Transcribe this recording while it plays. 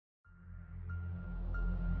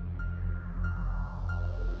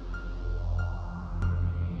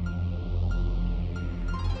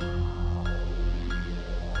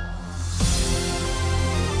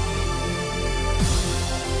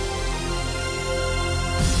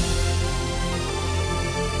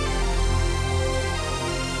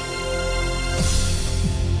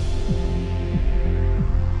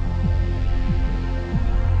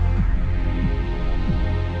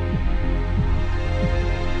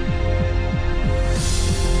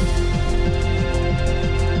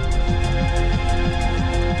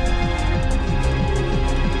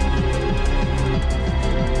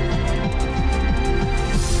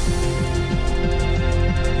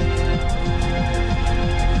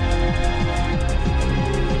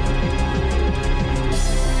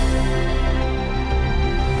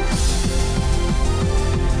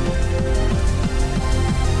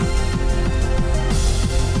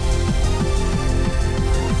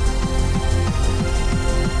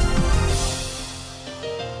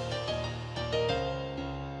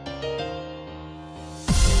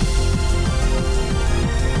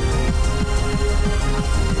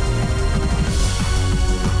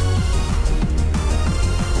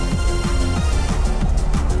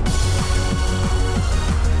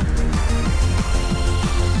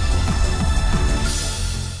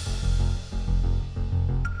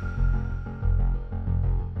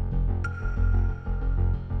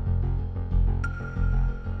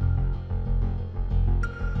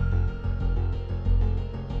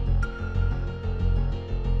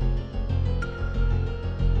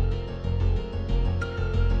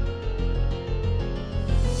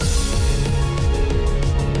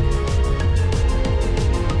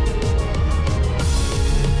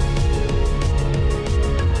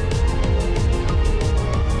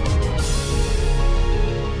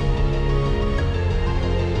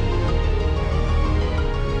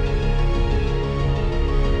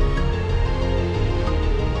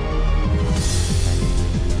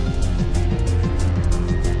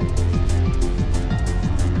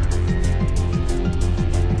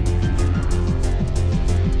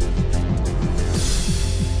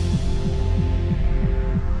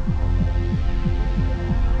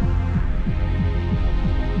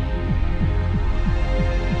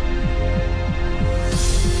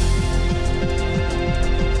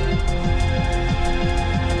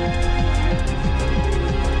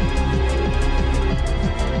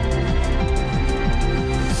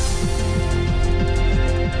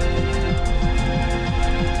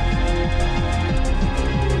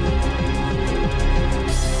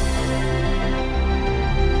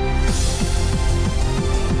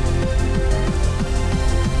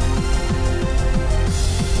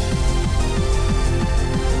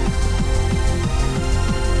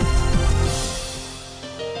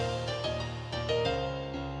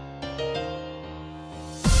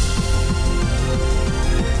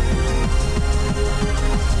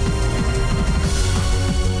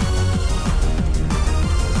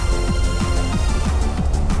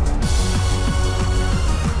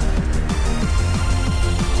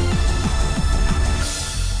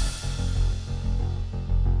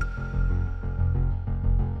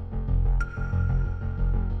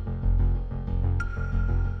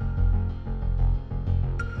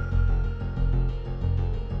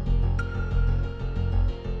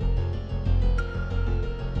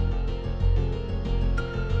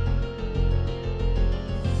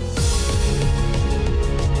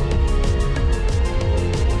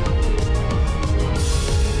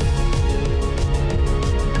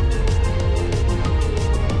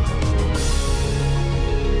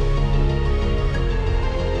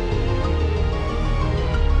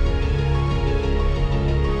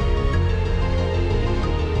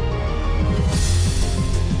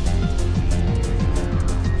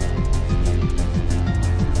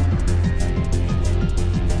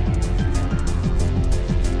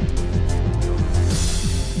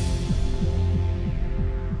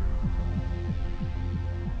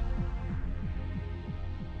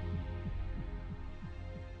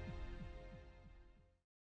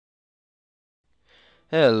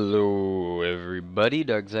Hello everybody,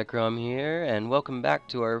 DarkZekrom here, and welcome back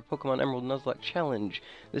to our Pokemon Emerald Nuzlocke challenge.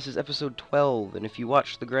 This is episode 12, and if you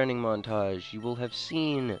watch the grinding montage, you will have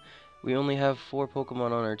seen we only have 4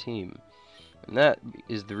 Pokemon on our team. And that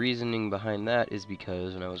is the reasoning behind that is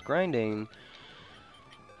because when I was grinding,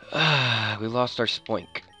 we lost our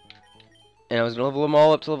Spoink. And I was gonna level them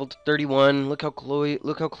all up to level 31. Look how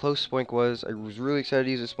close Spoink was. I was really excited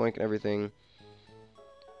to use a Spoink and everything.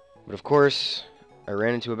 But of course, I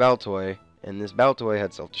ran into a Baltoy, and this Baltoy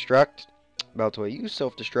had self-destruct. Baltoy used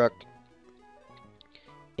self-destruct,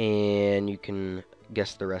 and you can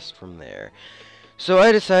guess the rest from there. So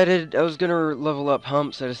I decided I was going to level up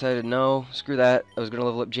Humps. I decided no, screw that. I was going to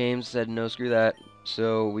level up James, said no, screw that.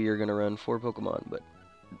 So we are going to run 4 Pokemon. But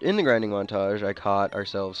in the grinding montage, I caught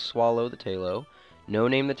ourselves Swallow the Tailo, No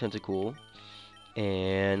Name the Tentacool,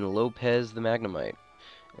 and Lopez the Magnemite.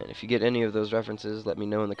 And if you get any of those references, let me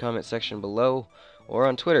know in the comment section below or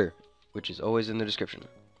on Twitter, which is always in the description.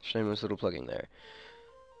 Shameless little plugging there.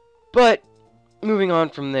 But moving on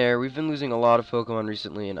from there, we've been losing a lot of Pokemon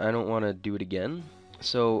recently, and I don't want to do it again.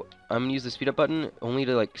 So I'm gonna use the speed up button only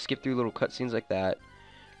to like skip through little cutscenes like that,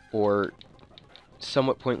 or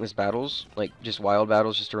somewhat pointless battles, like just wild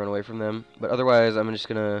battles, just to run away from them. But otherwise, I'm just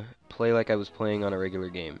gonna play like I was playing on a regular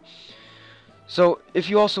game. So, if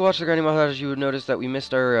you also watch the grinding montage, you would notice that we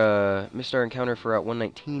missed our encounter for Route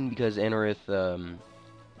 119 because Anorith,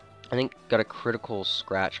 I think, got a critical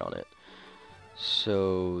scratch on it.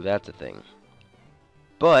 So, that's a thing.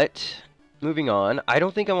 But, moving on, I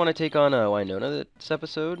don't think I want to take on Winona this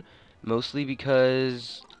episode, mostly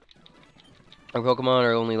because our Pokemon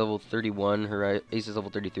are only level 31, her Ace is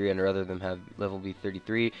level 33, and I'd rather them have level be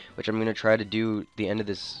 33, which I'm going to try to do by the end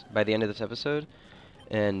of this episode.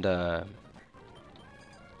 And,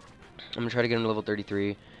 I'm going to try to get him to level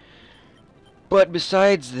 33. But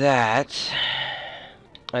besides that,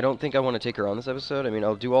 I don't think I want to take her on this episode. I mean,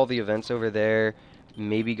 I'll do all the events over there.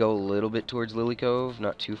 Maybe go a little bit towards Lily Cove,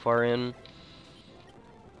 not too far in.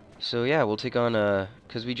 So yeah, we'll take on,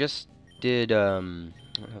 because we just did, I don't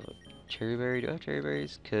have a cherry berry. Do I have cherry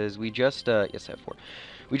berries? Because we just, yes, I have 4.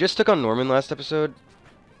 We just took on Norman last episode.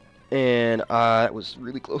 And, it was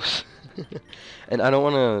really close. And I don't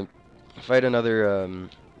want to fight another,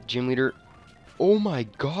 gym leader. Oh my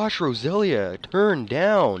gosh, Roselia, turn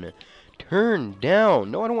down. Turn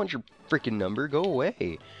down. No, I don't want your freaking number. Go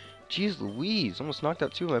away. Jeez Louise, almost knocked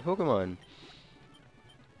out 2 of my Pokemon.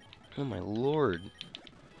 Oh my lord.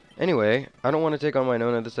 Anyway, I don't want to take on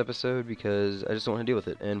Winona this episode because I just don't want to deal with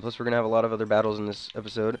it. And plus we're going to have a lot of other battles in this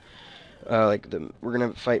episode. We're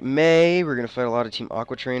going to fight May, we're going to fight a lot of Team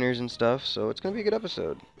Aqua trainers and stuff, so it's going to be a good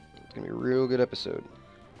episode. It's going to be a real good episode.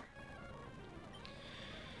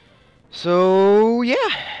 So, yeah.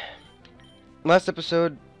 Last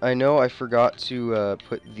episode, I know I forgot to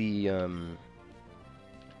put the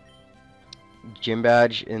gym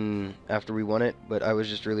badge in after we won it, but I was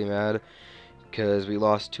just really mad because we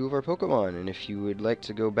lost 2 of our Pokemon. And if you would like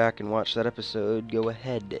to go back and watch that episode, go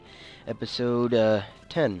ahead. Episode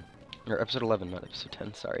 10. Or episode 11, not episode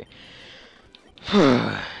 10, sorry.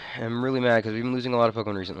 I'm really mad because we've been losing a lot of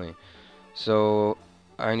Pokemon recently. So,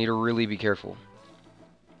 I need to really be careful.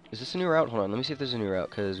 Is this a new route? Hold on, let me see if there's a new route,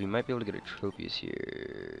 because we might be able to get a Tropius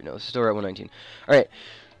here. No, this is still Route 119. Alright.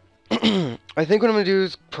 I think what I'm going to do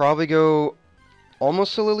is probably go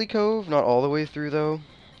almost to Lily Cove, not all the way through, though.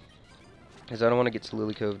 Because I don't want to get to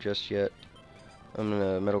Lily Cove just yet. I'm going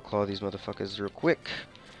to Metal Claw these motherfuckers real quick.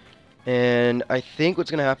 And I think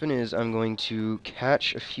what's going to happen is I'm going to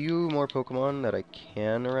catch a few more Pokemon that I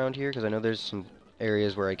can around here, because I know there's some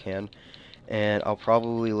areas where I can. And I'll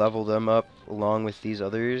probably level them up along with these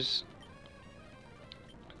others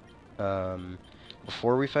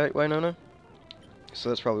before we fight Winona. So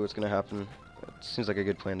that's probably what's going to happen. It seems like a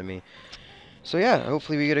good plan to me. So yeah,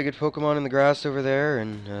 hopefully we get a good Pokemon in the grass over there,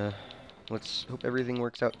 and let's hope everything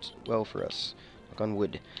works out well for us. Knock on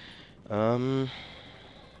wood. I'm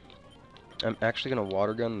actually going to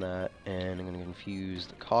water gun that, and I'm going to confuse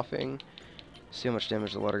the coughing. See how much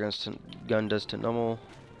damage the water gun does to Nummel.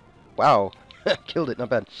 Wow, killed it, not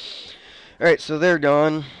bad. Alright, so they're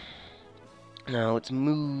gone. Now let's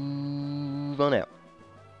move on out.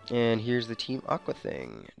 And here's the Team Aqua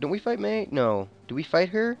thing. Don't we fight May? No. Do we fight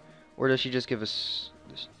her? Or does she just give us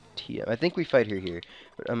this TM? I think we fight her here.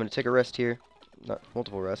 But I'm going to take a rest here. Not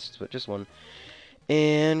multiple rests, but just one.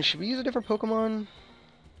 And should we use a different Pokemon?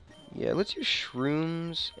 Yeah, let's use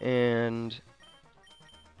Shrooms and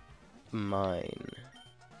Mine.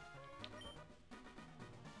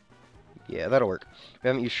 Yeah, that'll work. We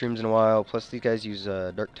haven't used shrooms in a while, plus these guys use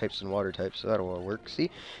dark types and water types, so that'll all work. See?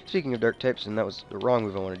 Speaking of dark types, and that was the wrong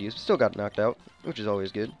move I wanted to use, but still got knocked out, which is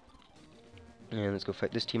always good. And let's go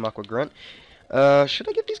fight this Team Aqua Grunt. Should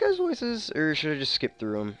I give these guys voices, or should I just skip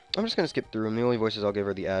through them? I'm just gonna skip through them. The only voices I'll give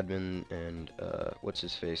are the admin and, what's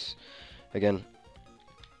his face? Again.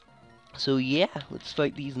 So yeah, let's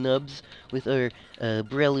fight these nubs with our,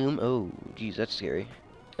 Breloom. Oh, geez, that's scary.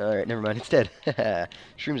 Alright, never mind, it's dead.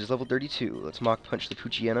 Shrooms is level 32. Let's Mach Punch the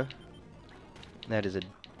Poochyena. That is a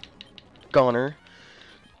goner.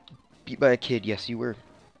 Beat by a kid, yes you were.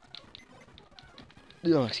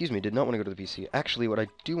 Oh, excuse me, did not want to go to the PC. Actually, what I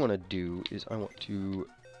do want to do is I want to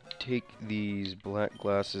take these black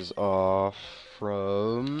glasses off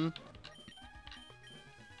from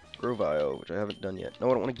Grovile, which I haven't done yet. No,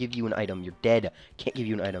 I don't want to give you an item. You're dead. Can't give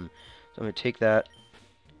you an item. So I'm going to take that.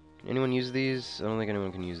 Can anyone use these? I don't think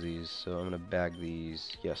anyone can use these, so I'm going to bag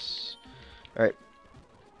these. Yes. Alright.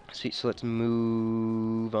 Sweet, so let's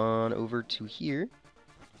move on over to here.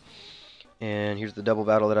 And here's the double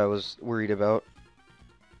battle that I was worried about.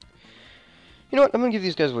 You know what? I'm going to give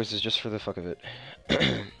these guys voices just for the fuck of it.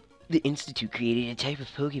 The Institute created a type of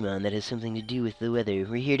Pokemon that has something to do with the weather.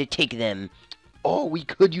 We're here to take them. Oh, we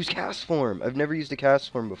could use Cast Form. I've never used a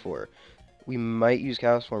Cast Form before. We might use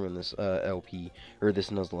Cast Form in this LP, or this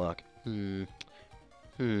Nuzlocke. Let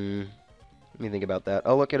me think about that.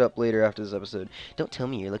 I'll look it up later after this episode. Don't tell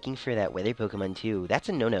me you're looking for that weather Pokemon too. That's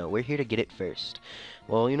a no-no. We're here to get it first.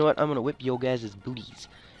 Well, you know what? I'm gonna whip yo guys' booties.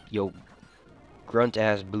 Yo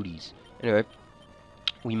grunt-ass booties. Anyway,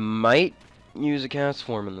 we might use a Cast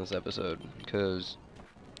Form in this episode, because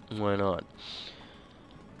why not?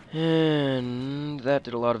 And that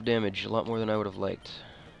did a lot of damage, a lot more than I would have liked.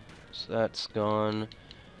 So that's gone.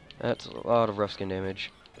 That's a lot of rough skin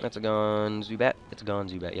damage. That's a gone Zubat. It's a gone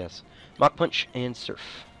Zubat, yes. Mach Punch and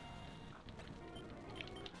Surf.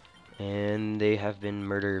 And they have been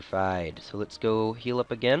murder-fied. So let's go heal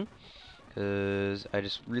up again, because I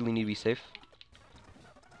just really need to be safe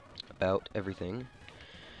about everything.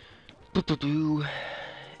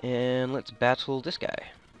 And let's battle this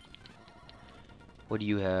guy. What do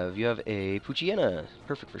you have? You have a Poochyena.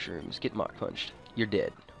 Perfect for shrooms. Get Mach Punched. You're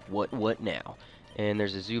dead. What now? And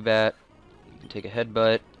there's a Zubat. You can take a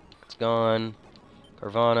headbutt. It's gone.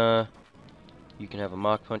 Carvana. You can have a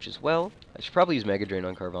Mach Punch as well. I should probably use Mega Drain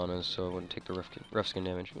on Carvana so I wouldn't take the rough skin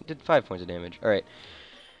damage. It did 5 points of damage. Alright.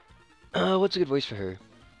 What's a good voice for her?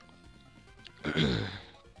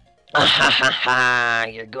 Ah,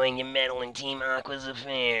 you're going to meddle in Team Aqua's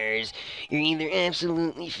affairs. You're either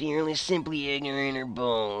absolutely fearless, simply ignorant, or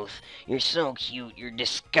both. You're so cute, you're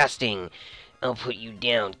disgusting. I'll put you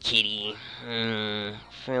down, kitty.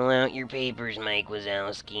 Fill out your papers, Mike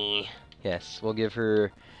Wazowski. Yes, we'll give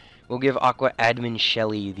Aqua Admin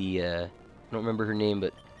Shelly the, I don't remember her name,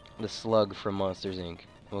 but the slug from Monsters, Inc.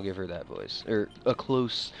 We'll give her that voice. Or a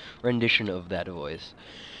close rendition of that voice.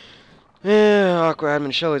 Yeah, Aqua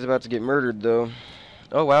Admin Shelly's about to get murdered, though.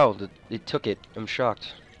 Oh, wow, it took it. I'm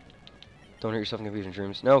shocked. Don't hurt yourself in confusion,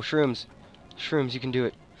 Shrooms. No, Shrooms. Shrooms, you can do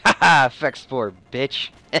it. Haha, Effect Spore, bitch.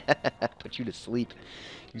 Put you to sleep.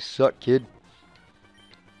 You suck, kid.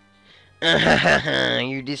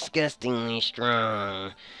 You're disgustingly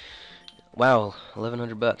strong. Wow,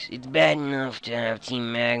 1,100 bucks. It's bad enough to have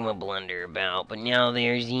Team Magma blunder about, but now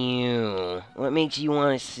there's you. What makes you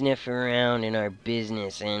want to sniff around in our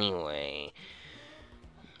business anyway?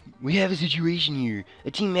 We have a situation here.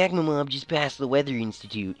 A Team Magma mob just passed the Weather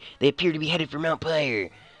Institute. They appear to be headed for Mount Pyre.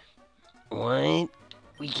 What?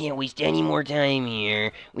 We can't waste any more time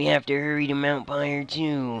here. We have to hurry to Mount Pyre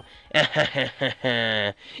too.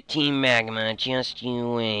 Team Magma, just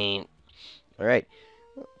you wait. Alright.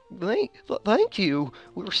 Thank you.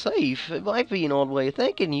 We're safe. It might be an odd way of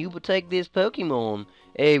thanking you, but take this Pokemon.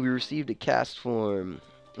 Hey, we received a Cast Form.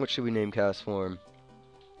 What should we name Cast Form?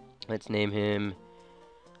 Let's name him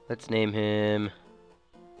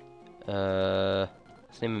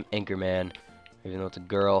Anchorman, even though it's a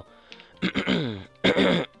girl.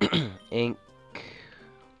 Ink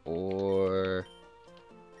or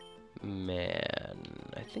man.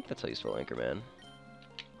 I think that's how you spell Anchorman.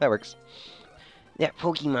 That works. That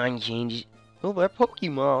Pokemon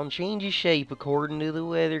changes shape according to the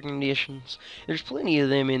weather conditions. There's plenty of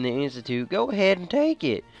them in the Institute. Go ahead and take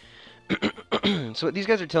it. So what these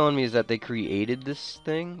guys are telling me is that they created this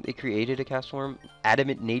thing. They created a Cast Form.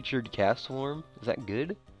 Adamant Natured Cast Form. Is that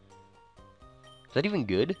good? Is that even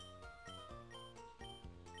good?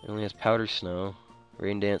 It only has Powder Snow.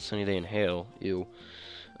 Rain Dance, Sunny Day, and Hail. Ew.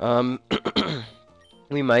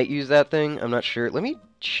 We might use that thing. I'm not sure. Let me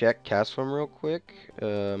check Cast Form real quick.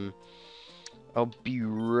 I'll be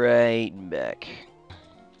right back.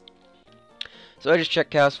 So I just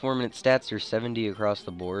checked cast form and its stats are 70 across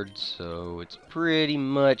the board, so it's pretty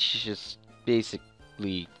much just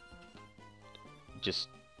basically just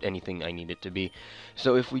anything I need it to be.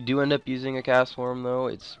 So if we do end up using a cast form though,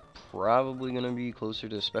 it's probably gonna be closer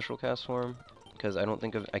to a special cast form, because I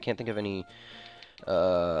can't think of any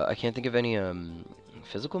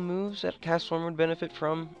physical moves that cast form would benefit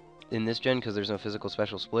from in this gen, because there's no physical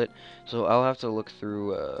special split. So I'll have to look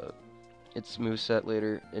through its moveset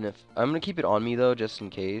later, and if I'm gonna keep it on me though, just in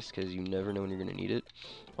case, because you never know when you're gonna need it.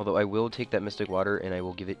 Although I will take that Mystic Water and I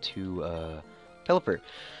will give it to Pelipper,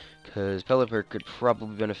 because Pelipper could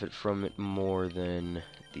probably benefit from it more than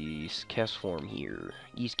the cast form here.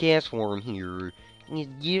 Give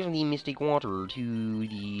the Mystic Water to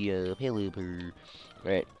the Pelipper.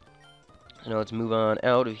 Right. So now let's move on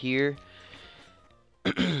out of here.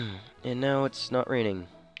 And now it's not raining.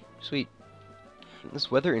 Sweet.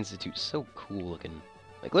 This Weather Institute's so cool looking.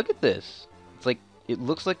 Like, look at this. It's like, it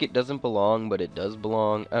looks like it doesn't belong, but it does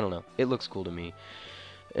belong. I don't know. It looks cool to me.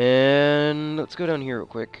 And let's go down here real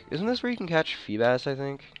quick. Isn't this where you can catch Feebas, I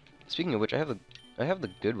think? Speaking of which, I have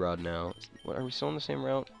the good rod now. What, are we still on the same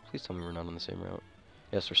route? Please tell me we're not on the same route.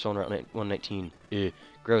 Yes, we're still on Route 119.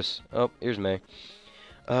 Gross. Oh, here's May.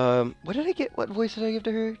 What did I get? What voice did I give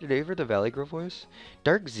to her? Did I give her the Valley Grove voice?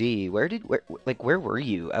 Dark Z, where were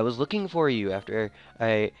you? I was looking for you after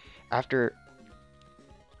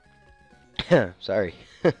sorry.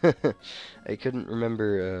 I couldn't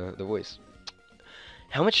remember, the voice.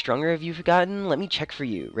 How much stronger have you gotten? Let me check for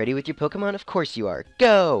you. Ready with your Pokemon? Of course you are.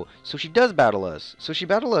 Go! So she does battle us. So she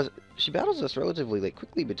battles us relatively, like,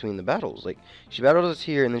 quickly between the battles. Like, she battles us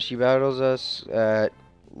here, and then she battles us at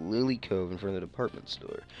Lily Cove in front of the department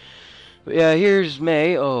store. But yeah, here's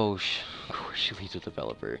May. Oh, of course she leads with the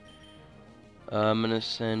Pelipper. I'm gonna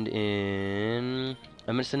send in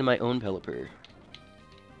my own Pelipper.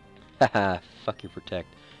 Haha, fuck your Protect.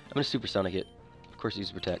 I'm gonna Supersonic it. Of course,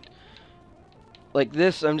 use Protect. Like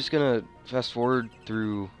this, I'm just gonna fast forward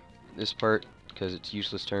through this part because it's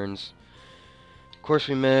useless turns. Of course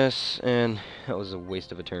we miss, and that was a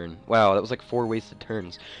waste of a turn. Wow, that was like 4 wasted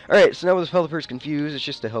turns. Alright, so now this Pelipper's confused. It's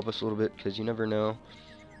just to help us a little bit, because you never know.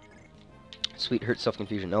 Sweet, hurt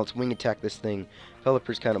self-confusion. Now let's wing attack this thing.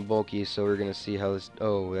 Pelipper's kind of bulky, so we're going to see how this...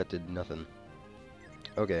 Oh, that did nothing.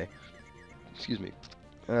 Okay. Excuse me.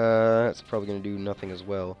 That's probably going to do nothing as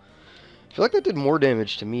well. I feel like that did more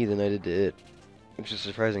damage to me than I did to it. Which is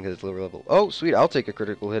surprising because it's lower level. Oh, sweet, I'll take a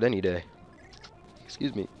critical hit any day.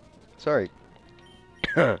 Excuse me. Sorry.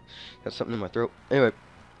 Got something in my throat. Anyway,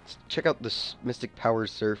 let's check out this Mystic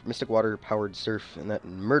Water powered surf, and that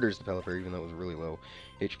murders the Pelipper, even though it was really low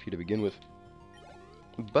HP to begin with.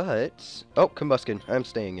 But oh, Combuskin, I'm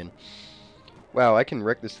staying in. Wow, I can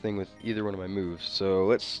wreck this thing with either one of my moves. So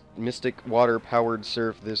let's Mystic Water powered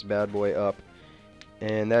surf this bad boy up,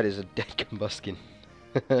 and that is a dead Combuskin.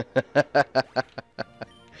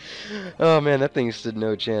 Oh man, that thing stood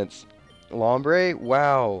no chance. Lombre,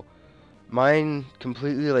 wow. Mine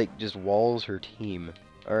completely, like, just walls her team.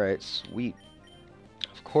 Alright, sweet.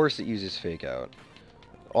 Of course it uses Fake Out.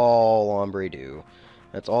 All Lombre do.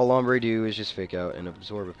 That's all Lombre do, is just Fake Out and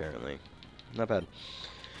Absorb, apparently. Not bad.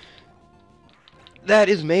 That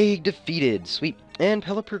is May defeated. Sweet. And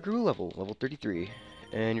Pelipper grew level 33.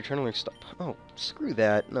 And you're trying to learn stop. Oh, screw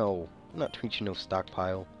that. No. I'm not teaching no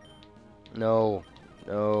stockpile. No.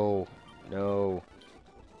 No. No.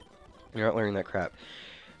 You're not learning that crap.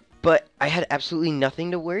 But I had absolutely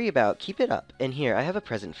nothing to worry about. Keep it up. And here, I have a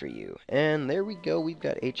present for you. And there we go. We've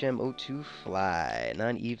got HM02 Fly.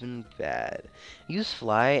 Not even bad. Use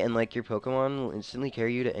Fly, and, like, your Pokemon will instantly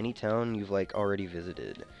carry you to any town you've, like, already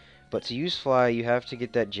visited. But to use Fly, you have to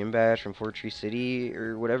get that gym badge from Fort Tree City,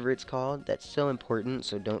 or whatever it's called. That's so important,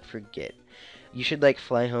 so don't forget. You should, like,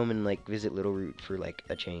 fly home and, like, visit Little Root for, like,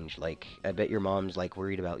 a change. Like, I bet your mom's, like,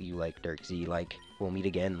 worried about you, like, Dark Z. Like, we'll meet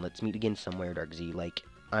again. Let's meet again somewhere, Dark Z. Like,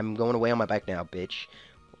 I'm going away on my bike now, bitch.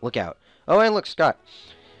 Look out. Oh, and look, Scott.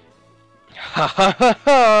 Ha ha ha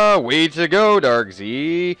ha! Way to go, Dark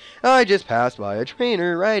Z! I just passed by a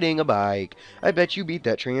trainer riding a bike. I bet you beat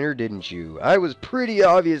that trainer, didn't you? I was pretty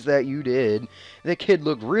obvious that you did. The kid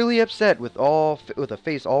looked really upset with a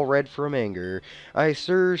face all red from anger. I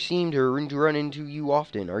seem to run into you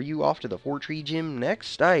often. Are you off to the Fort Tree Gym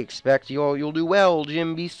next? I expect you'll do well,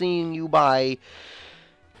 Jim. Be seeing you. Bye.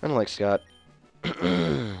 I don't like Scott.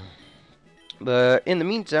 But in the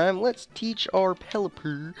meantime, let's teach our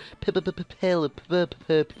Pelipper.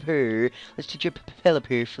 Let's teach our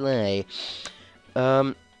Pelipper Fly.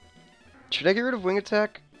 Should I get rid of Wing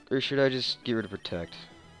Attack, or should I just get rid of Protect?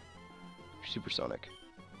 Supersonic.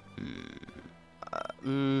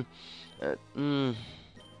 It's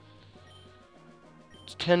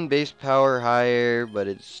 10 base power higher, but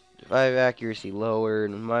it's 5 accuracy lower.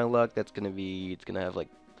 And with my luck, it's gonna have like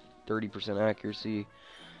 30% accuracy.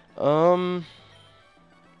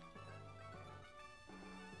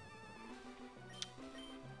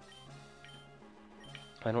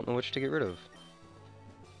 I don't know which to get rid of.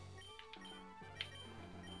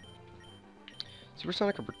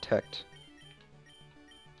 Supersonic or Protect?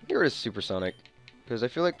 Get rid of Supersonic, because I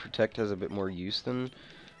feel like Protect has a bit more use than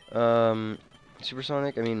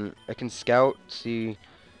Supersonic. I mean, I can scout, see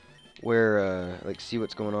where, see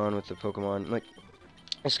what's going on with the Pokemon. Like,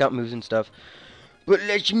 I scout moves and stuff. But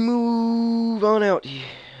let's move on out.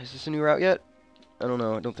 Is this a new route yet? I don't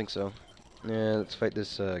know. I don't think so. Yeah, let's fight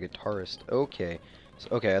this guitarist. Okay.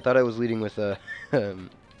 Okay, I thought I was leading with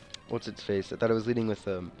what's its face? I thought I was leading with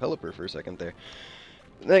Pelipper for a second there.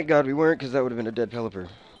 Thank God we weren't, because that would have been a dead Pelipper.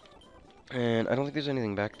 And I don't think there's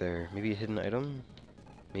anything back there. Maybe a hidden item?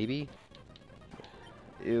 Maybe?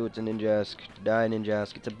 Ew, it's a Ninjask. Die,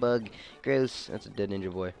 Ninjask. It's a bug. Gross. That's a dead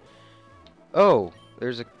Ninja Boy. Oh,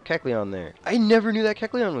 there's a Kecleon there. I never knew that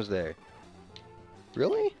Kecleon was there.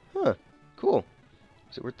 Really? Huh. Cool.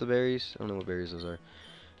 Is it worth the berries? I don't know what berries those are.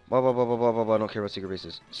 Blah, blah, blah, blah, blah, blah, blah. I don't care about secret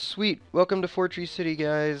bases. Sweet. Welcome to Fortree City,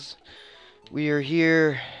 guys. We are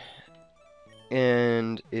here.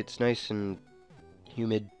 And it's nice and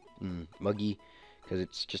humid and muggy, because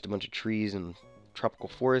it's just a bunch of trees and tropical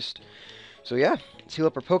forest. So yeah, let's heal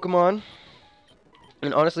up our Pokemon.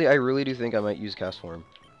 And honestly, I really do think I might use Cast Form.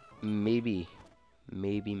 Maybe.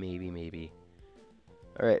 Maybe.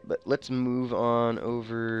 Alright, but let's move on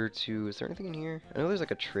over to... Is there anything in here? I know there's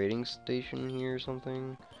like a trading station here or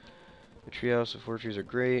something. The treehouse of Fortrees are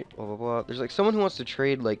great, blah blah blah. There's like someone who wants to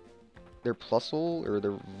trade like their Plusle or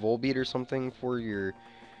their Volbeat or something for your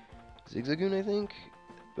Zigzagoon, I think?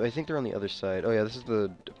 But I think they're on the other side. Oh yeah, this is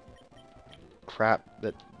the crap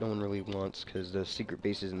that no one really wants, because the secret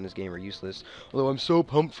bases in this game are useless. Although I'm so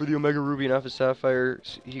pumped for the Omega Ruby and Alpha Sapphire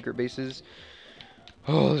secret bases.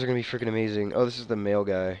 Oh, those are gonna be freaking amazing. Oh, this is the male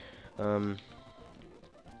guy. I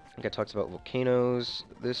think I talked about volcanoes.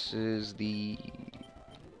 This is the...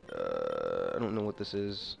 I don't know what this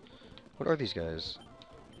is. What are these guys?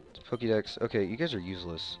 It's Pokédex. Okay, you guys are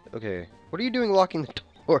useless. Okay, what are you doing locking the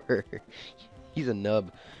door? He's a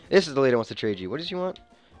nub. This is the lady that wants to trade you. What does she want?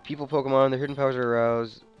 People Pokemon, their hidden powers are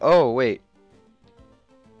aroused. Oh, wait.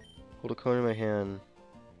 Hold a cone in my hand.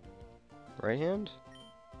 Right hand?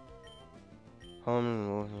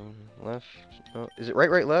 Left. Oh, is it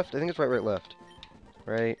right, left? I think it's right, left.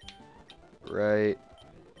 Right,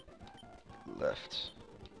 left.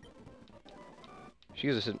 She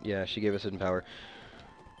gives us, yeah, she gave us hidden power.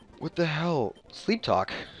 What the hell? Sleep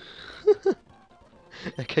talk.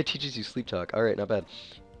 That guy teaches you sleep talk. Alright, not bad.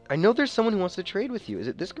 I know there's someone who wants to trade with you. Is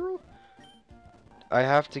it this girl? I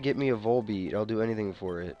have to get me a Volbeat. I'll do anything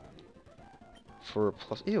for it. For a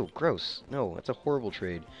plus... Ew, gross. No, that's a horrible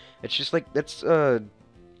trade. It's just like, that's a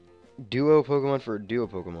duo Pokemon for a duo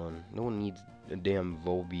Pokemon. No one needs a damn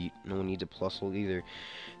Volbeat. No one needs a Plusle either.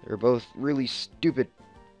 They're both really stupid.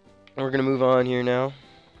 We're gonna move on here now.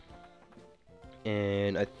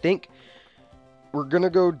 And I think we're gonna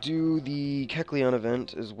go do the Kecleon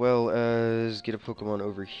event as well as get a Pokemon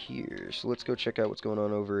over here. So let's go check out what's going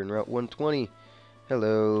on over in Route 120.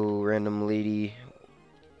 Hello, random lady.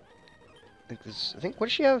 I think, what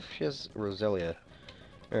does she have? She has Roselia.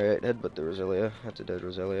 Alright, headbutt the Roselia. That's a dead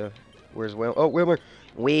Roselia. Where's Whale? Oh, Whalmer!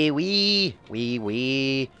 Wee!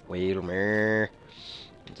 Whalmer.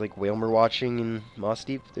 It's like Whalmer watching in Moss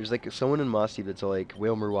Deep. There's like someone in Moss Deep that's like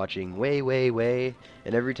Whalmer watching, way.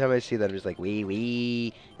 And every time I see that, I'm just like,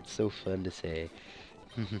 wee. It's so fun to say.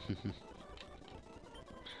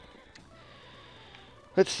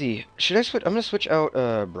 Let's see. Should I switch? I'm gonna switch out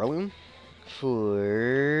Breloom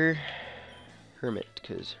for Hermit,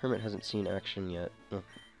 because Hermit hasn't seen action yet. Well,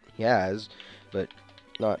 he has, but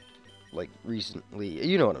not like recently.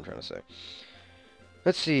 You know what I'm trying to say.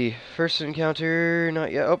 Let's see. First encounter,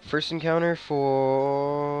 not yet. Oh, first encounter for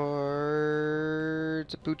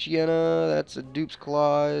Tapuchiana. That's a Dupe's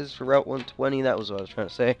Claws for Route 120. That was what I was trying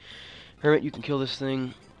to say. Hermit, you can kill this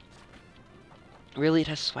thing. Really? It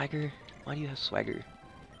has swagger? Why do you have swagger?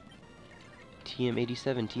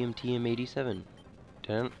 TM87, TM87.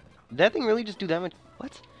 Did that thing really just do that much?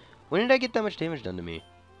 What? When did I get that much damage done to me?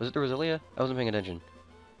 Was it the Roselia? I wasn't paying attention.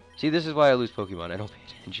 See, this is why I lose Pokemon. I don't pay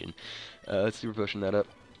attention. Let's super potion that up.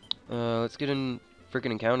 Let's get in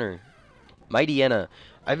freaking encounter. Mightyena.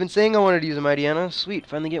 I've been saying I wanted to use a Mightyena. Sweet,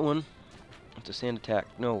 finally get one. It's a sand attack.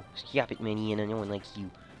 No, stop it, Mightyena. No one likes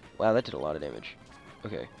you. Wow, that did a lot of damage.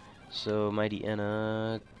 Okay, so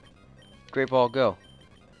Mightyena. Great ball, go.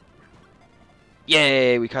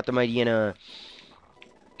 Yay, we caught the Mightyena.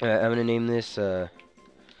 I'm gonna name this, I'm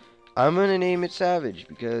gonna name it Savage,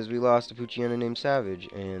 because we lost a Poochyena named Savage,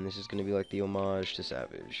 and this is gonna be like the homage to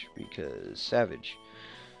Savage, because Savage.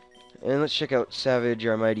 And let's check out Savage,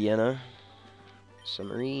 our Mightyena.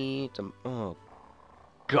 Summary, oh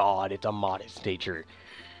god, it's a modest nature.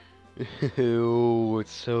 Ew,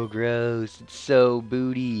 it's so gross, it's so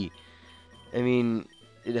booty. I mean,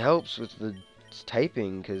 it helps with the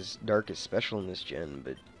typing, because Dark is special in this gen,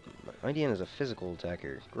 but Mightyena is a physical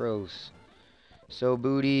attacker. Gross. So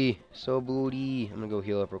booty, so booty. I'm gonna go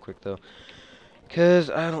heal up real quick though, cause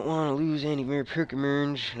I don't want to lose any more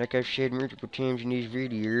Pokemon, like I've said multiple times in this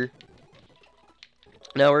video.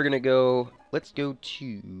 Now we're gonna go. Let's go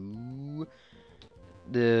to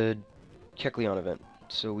the Kecleon event,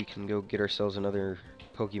 so we can go get ourselves another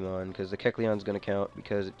Pokemon, because the Kecleon's gonna count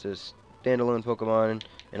because it's a standalone Pokemon,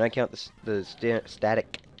 and I count the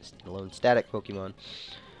static Pokemon.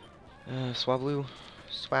 Swablu.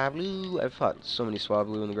 Swablu. I've fought so many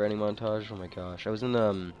Swablu in the grinding montage. Oh my gosh. I was in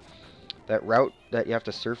that route that you have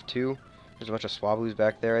to surf to. There's a bunch of Swablus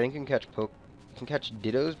back there. I think you can catch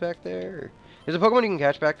Dittos back there. There's a Pokemon you can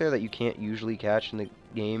catch back there that you can't usually catch in the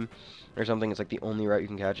game or something. It's like the only route you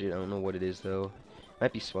can catch it. I don't know what it is though. It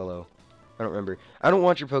might be Swellow. I don't remember. I don't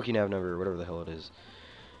want your Pokénav number or whatever the hell it is.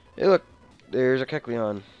 Hey look, there's a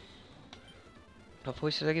Kecleon. What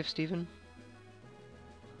voice did I give Steven?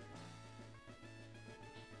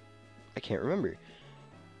 I can't remember.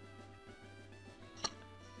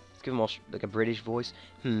 Let's give him all like a British voice.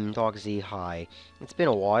 DarkZekrom, hi. It's been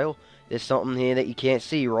a while. There's something here that you can't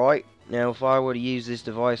see, right? Now, if I were to use this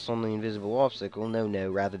device on the invisible obstacle, no,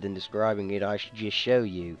 rather than describing it, I should just show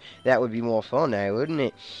you. That would be more fun now, wouldn't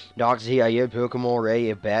it? DarkZekrom, are your Pokemon ready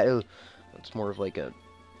to battle? It's more of like a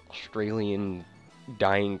Australian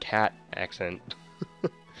dying cat accent.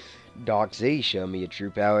 DarkZekrom, show me your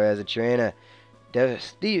true power as a trainer.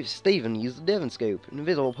 Steven used the Devon Scope. An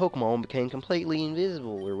invisible Pokemon became completely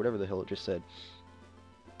invisible, or whatever the hell it just said.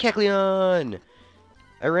 Kecleon!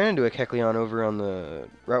 I ran into a Kecleon over on the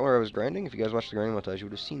route where I was grinding. If you guys watched the grinding montage, you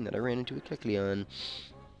would have seen that I ran into a Kecleon.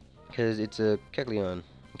 Because it's a Kecleon.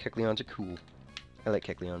 Kecleons are cool. I like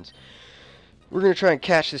Kecleons. We're going to try and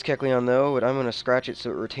catch this Kecleon, though, but I'm going to scratch it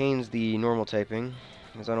so it retains the normal typing.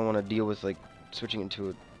 Because I don't want to deal with, like, switching into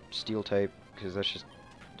a steel type, because that's just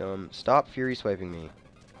stop Fury swiping me.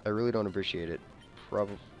 I really don't appreciate it.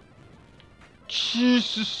 Probably.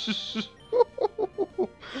 Jesus.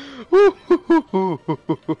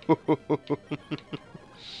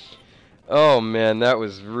 Oh man, that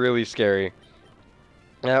was really scary.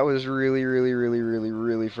 That was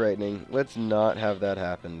really frightening. Let's not have that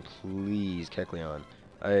happen, please, Kecleon.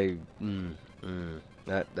 That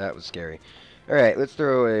was scary. All right, let's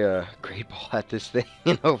throw a great ball at this thing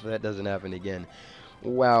and hope that doesn't happen again.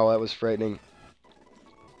 Wow, that was frightening.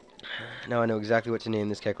 Now I know exactly what to name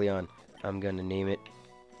this Kecleon. I'm gonna name it.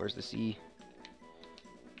 Where's the C?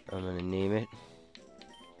 I'm gonna name it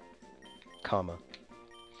comma.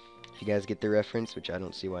 If you guys get the reference, which I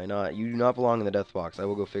don't see why not, you do not belong in the death box. I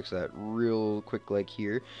will go fix that real quick, like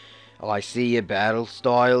here. Oh, I see your battle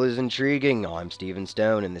style is intriguing. I'm Steven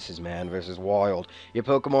Stone, and this is Man vs. Wild. Your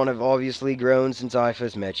Pokemon have obviously grown since I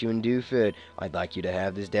first met you in Dewford. I'd like you to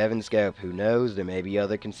have this Devon Scope. Who knows, there may be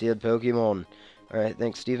other concealed Pokemon. Alright,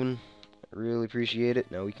 thanks, Steven. I really appreciate it.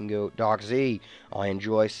 Now we can go DarkZekrom. I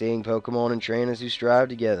enjoy seeing Pokemon and trainers who strive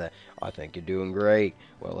together. I think you're doing great.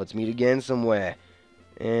 Well, let's meet again somewhere.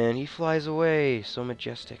 And he flies away. So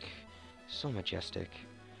majestic. So majestic.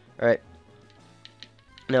 Alright.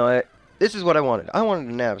 No, this is what I wanted. I wanted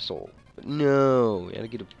an Absol. But no, I gotta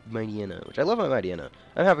get a Mightyena, which I love my Mightyena.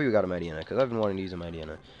 I'm happy we got a Mightyena, because I've been wanting to use a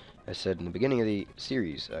Mightyena. I said in the beginning of the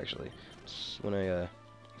series, actually. It's when I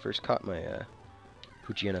first caught my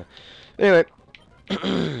Poochyena. Anyway,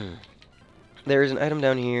 there is an item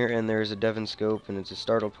down here, and there is a Devon Scope, and it's a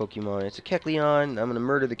startled Pokemon. It's a Kecleon. I'm gonna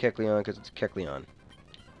murder the Kecleon because it's a Kecleon.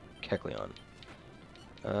 Kecleon.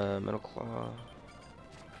 Metal Claw.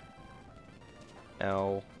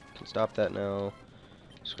 Ow. Can stop that now.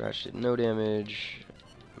 Scratched it, no damage.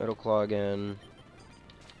 Metal Claw again.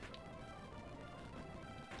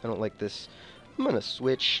 I don't like this. I'm gonna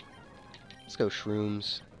switch. Let's go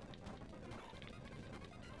Shrooms.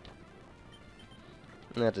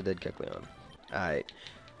 And that's a dead Kecleon. Alright.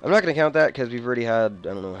 I'm not gonna count that because we've already had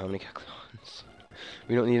I don't know how many Kecleons.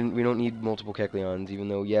 we don't need multiple Kecleons, even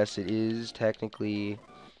though yes, it is technically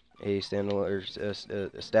a standalone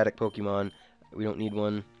or a static Pokemon. We don't need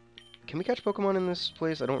one. Can we catch Pokemon in this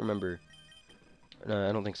place? I don't remember. No,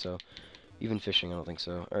 I don't think so. Even fishing, I don't think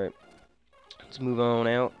so. Alright. Let's move on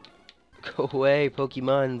out. Go away,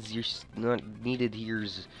 Pokemons. You're not needed here.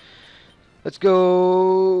 Let's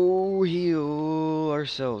go heal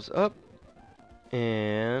ourselves up.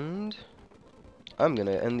 And I'm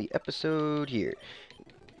gonna end the episode here.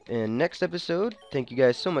 And next episode, thank you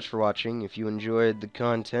guys so much for watching. If you enjoyed the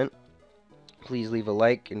content, please leave a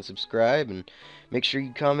like and subscribe, and make sure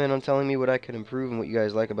you comment on telling me what I could improve and what you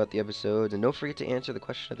guys like about the episodes. And don't forget to answer the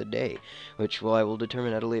question of the day, which I will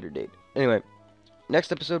determine at a later date. Anyway,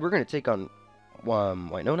 next episode we're going to take on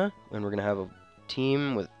Winona, and we're going to have a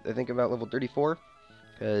team with, I think, about level 34,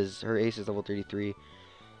 because her ace is level 33.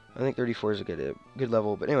 I think 34 is a good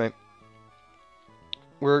level, but anyway.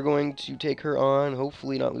 We're going to take her on,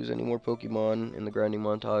 hopefully not lose any more Pokemon in the grinding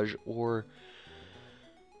montage or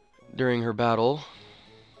during her battle.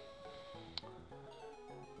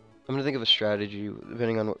 I'm going to think of a strategy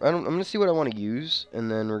depending on what, I'm going to see what I want to use,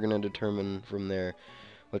 and then we're going to determine from there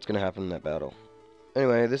what's going to happen in that battle.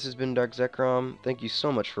 Anyway, this has been DarkZekrom. Thank you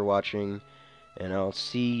so much for watching, and I'll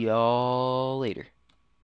see y'all later.